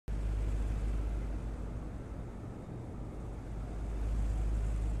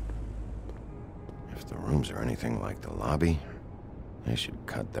the rooms are anything like the lobby, they should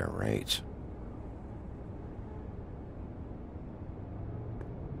cut their rates.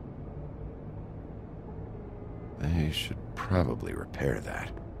 They should probably repair that.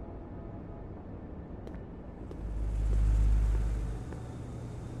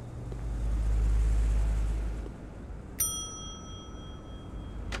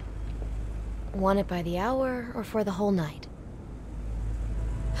 Want it by the hour or for the whole night?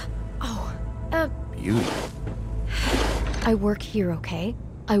 Oh, Beauty. I work here, okay?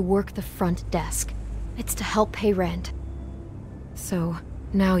 I work the front desk. It's to help pay rent. So,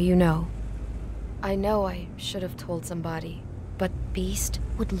 now you know. I know I should have told somebody, but Beast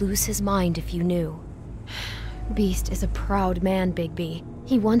would lose his mind if you knew. Beast is a proud man, Bigby.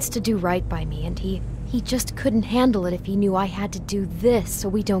 He wants to do right by me, and he just couldn't handle it if he knew I had to do this so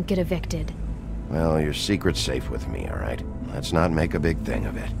we don't get evicted. Well, your secret's safe with me, all right? Let's not make a big thing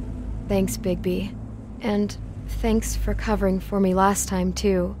of it. Thanks, Bigby. And thanks for covering for me last time,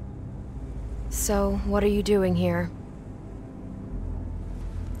 too. So, what are you doing here?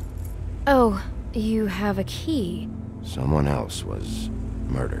 Oh, you have a key. Someone else was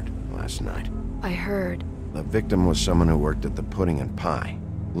murdered last night. I heard. The victim was someone who worked at the Pudding and Pie.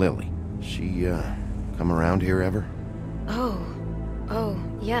 Lily. She, come around here ever? Oh,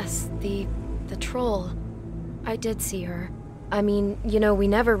 yes, the troll. I did see her. I mean, you know, we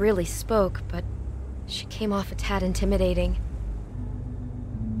never really spoke, but she came off a tad intimidating.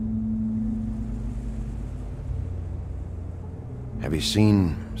 Have you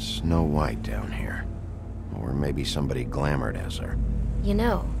seen Snow White down here? Or maybe somebody glamored as her? You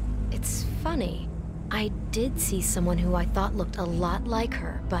know, it's funny. I did see someone who I thought looked a lot like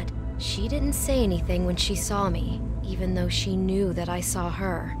her, but she didn't say anything when she saw me, even though she knew that I saw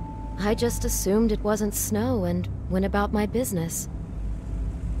her. I just assumed it wasn't Snow and went about my business.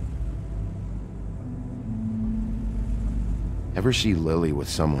 Ever see Lily with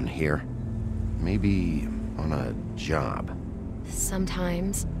someone here? Maybe on a job?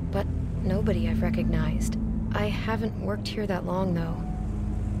 Sometimes, but nobody I've recognized. I haven't worked here that long, though.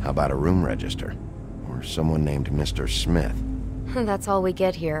 How about a room register? Or someone named Mr. Smith? That's all we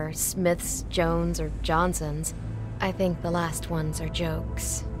get here, Smiths, Jones, or Johnsons. I think the last ones are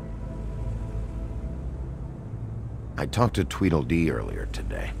jokes. I talked to Tweedledee earlier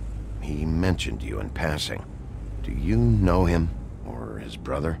today. He mentioned you in passing. Do you know him? Or his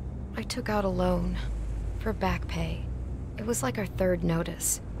brother? I took out a loan for back pay. It was like our third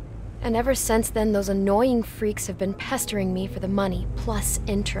notice. And ever since then, those annoying freaks have been pestering me for the money, plus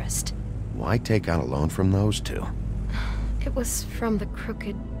interest. Why take out a loan from those two? It was from the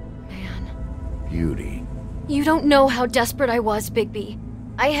crooked man. Beauty. You don't know how desperate I was, Bigby.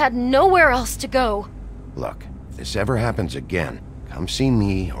 I had nowhere else to go. Look, if this ever happens again, come see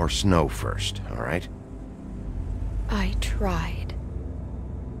me or Snow first, all right? I tried.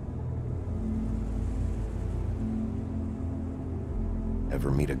 Ever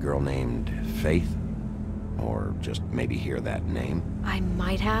meet a girl named Faith? Or just maybe hear that name? I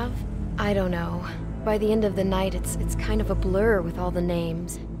might have. I don't know. By the end of the night, it's kind of a blur with all the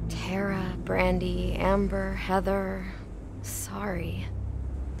names. Tara, Brandy, Amber, Heather... Sorry.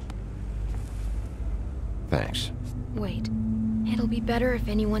 Thanks. Wait. It'll be better if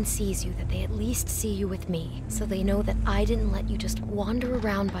anyone sees you that they at least see you with me, so they know that I didn't let you just wander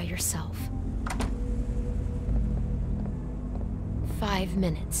around by yourself. 5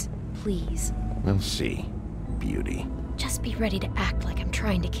 minutes, please. We'll see, Beauty. Just be ready to act like I'm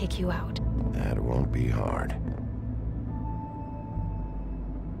trying to kick you out. That won't be hard.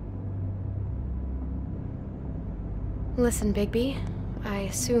 Listen, Bigby. I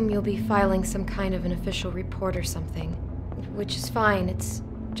assume you'll be filing some kind of an official report or something. Which is fine, it's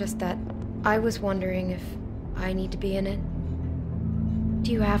just that I was wondering if I need to be in it.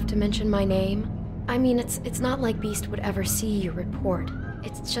 Do you have to mention my name? I mean, it's not like Beast would ever see your report.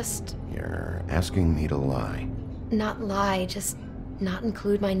 It's just... You're asking me to lie. Not lie, just not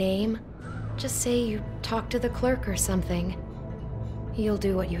include my name. Just say you talked to the clerk or something. You'll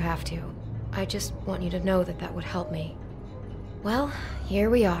do what you have to. I just want you to know that that would help me. Well, here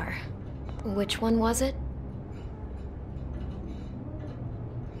we are. Which one was it?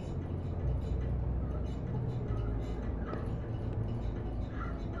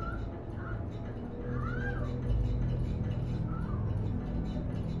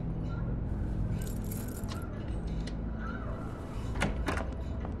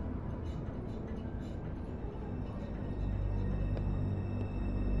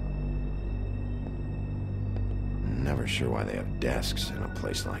 Never sure why they have desks in a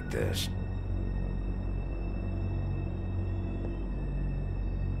place like this.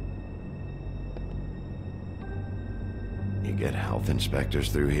 You get health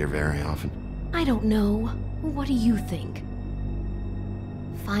inspectors through here very often? I don't know. What do you think?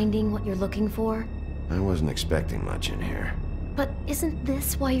 Finding what you're looking for? I wasn't expecting much in here. But isn't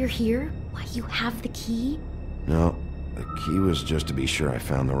this why you're here? Why you have the key? No, the key was just to be sure I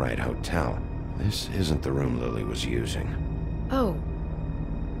found the right hotel. This isn't the room Lily was using. Oh.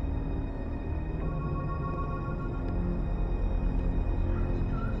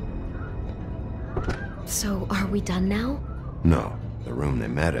 So, are we done now? No, the room they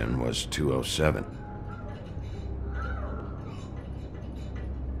met in was 207.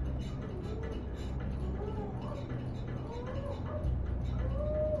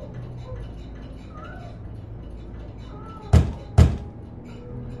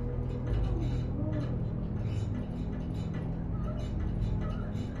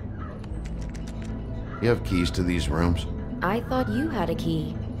 You have keys to these rooms? I thought you had a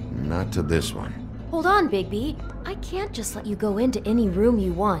key. Not to this one. Hold on, Bigby. I can't just let you go into any room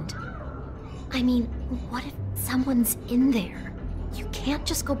you want. I mean, what if someone's in there? You can't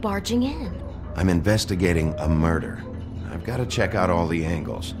just go barging in. I'm investigating a murder. I've got to check out all the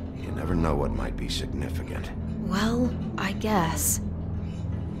angles. You never know what might be significant. Well, I guess.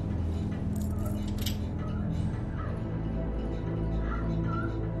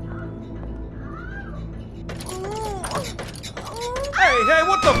 Hey,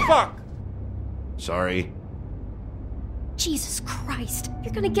 what the fuck? Sorry. Jesus Christ,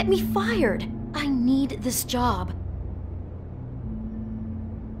 you're gonna get me fired. I need this job.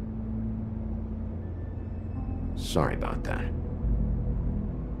 Sorry about that.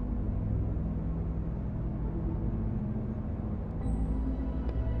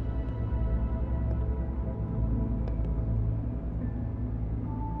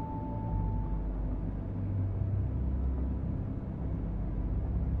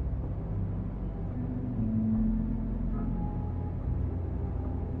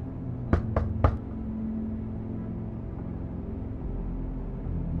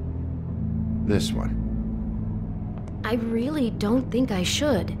 This one. I really don't think I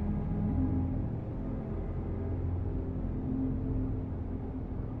should.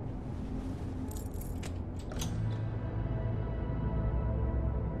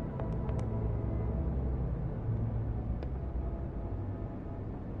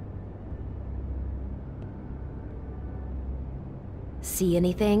 See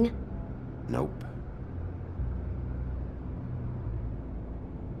anything? Nope.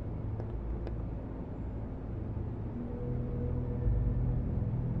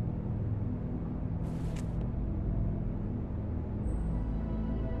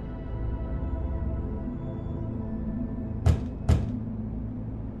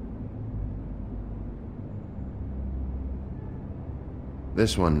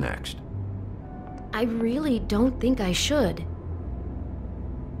 This one next. I really don't think I should.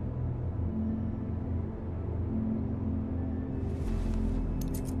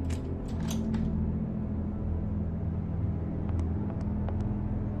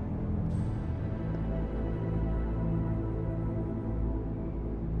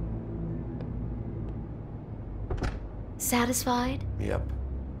 Satisfied? Yep.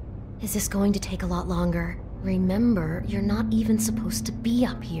 Is this going to take a lot longer? Remember, you're not even supposed to be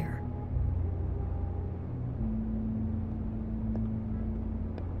up here.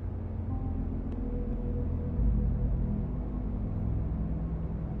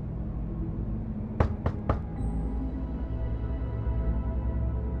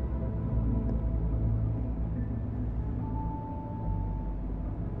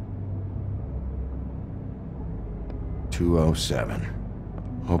 .207.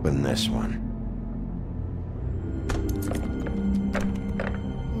 Open this one.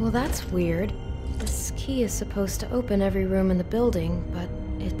 Well, that's weird. This key is supposed to open every room in the building, but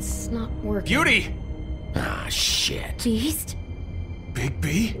it's not working. Beauty! Ah, shit. Beast?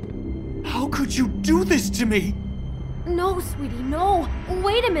 Bigby? How could you do this to me? No, sweetie, no!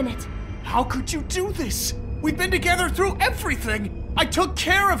 Wait a minute! How could you do this? We've been together through everything! I took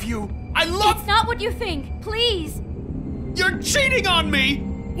care of you! I love— It's not what you think! Please! You're cheating on me!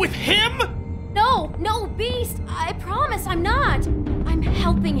 With him? No, Beast! I promise I'm not! I'm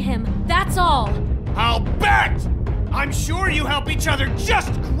helping him, that's all! I'll bet! I'm sure you help each other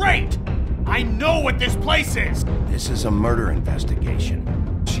just great! I know what this place is! This is a murder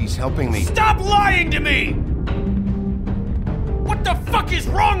investigation. She's helping me— Stop lying to me! What the fuck is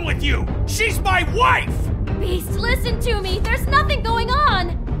wrong with you? She's my wife! Beast, listen to me! There's nothing going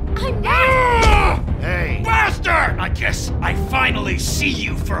on! I'm not— Hey! Bastard! I guess I finally see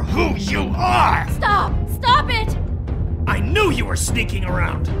you for who you are! Stop! Stop it! I knew you were sneaking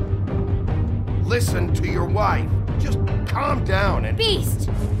around! Listen to your wife. Just calm down and... Beast!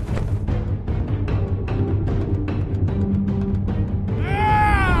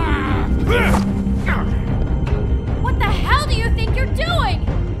 What the hell do you think you're doing?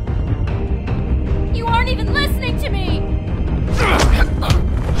 You aren't even listening to me!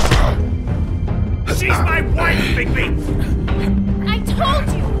 She's my wife, Bigby! I told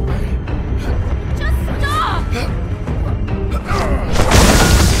you! Just stop!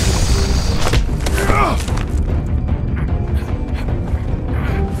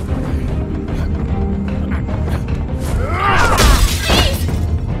 Please!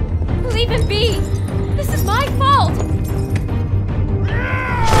 Leave him be! This is my fault!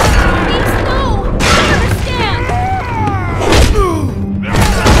 Please, no! I understand!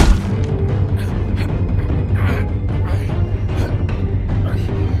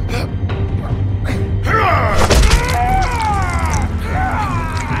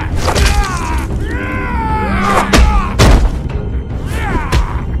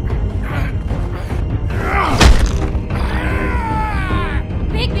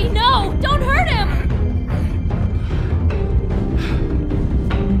 Bigby, no! Don't hurt him!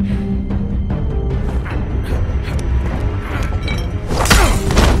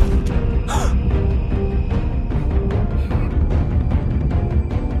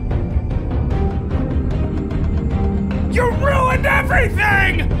 You ruined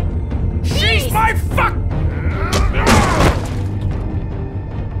everything! She's my fuck...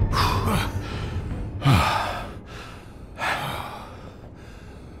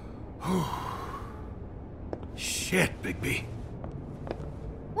 Shit, Bigby.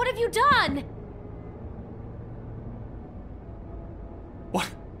 What have you done?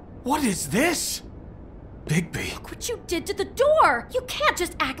 What is this? Bigby. Look what you did to the door! You can't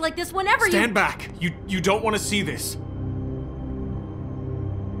just act like this whenever you— Stand back. You don't want to see this.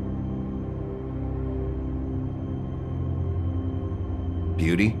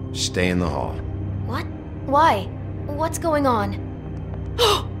 Beauty, stay in the hall. What? Why? What's going on?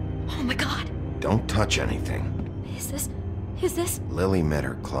 Oh my god! Don't touch anything. Is this? Lily met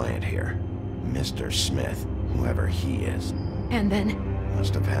her client here, Mr. Smith, whoever he is. And then?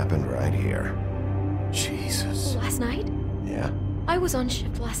 Must have happened right here. Jesus. Last night? Yeah? I was on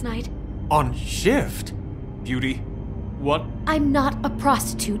shift last night. On shift? Beauty, what? I'm not a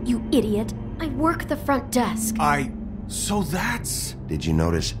prostitute, you idiot. I work the front desk. So that's... Did you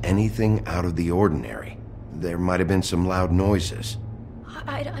notice anything out of the ordinary? There might have been some loud noises.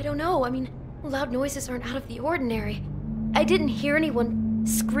 I don't know. I mean, loud noises aren't out of the ordinary. I didn't hear anyone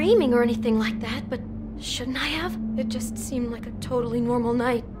screaming or anything like that, but shouldn't I have? It just seemed like a totally normal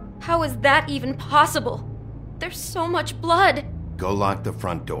night. How is that even possible? There's so much blood. Go lock the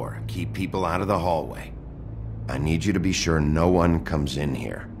front door. Keep people out of the hallway. I need you to be sure no one comes in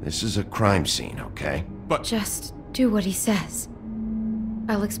here. This is a crime scene, okay? But... Just do what he says.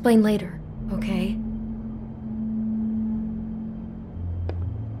 I'll explain later, okay?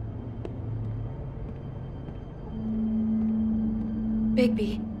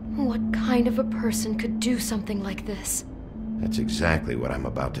 Bigby, what kind of a person could do something like this? That's exactly what I'm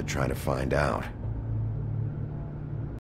about to try to find out.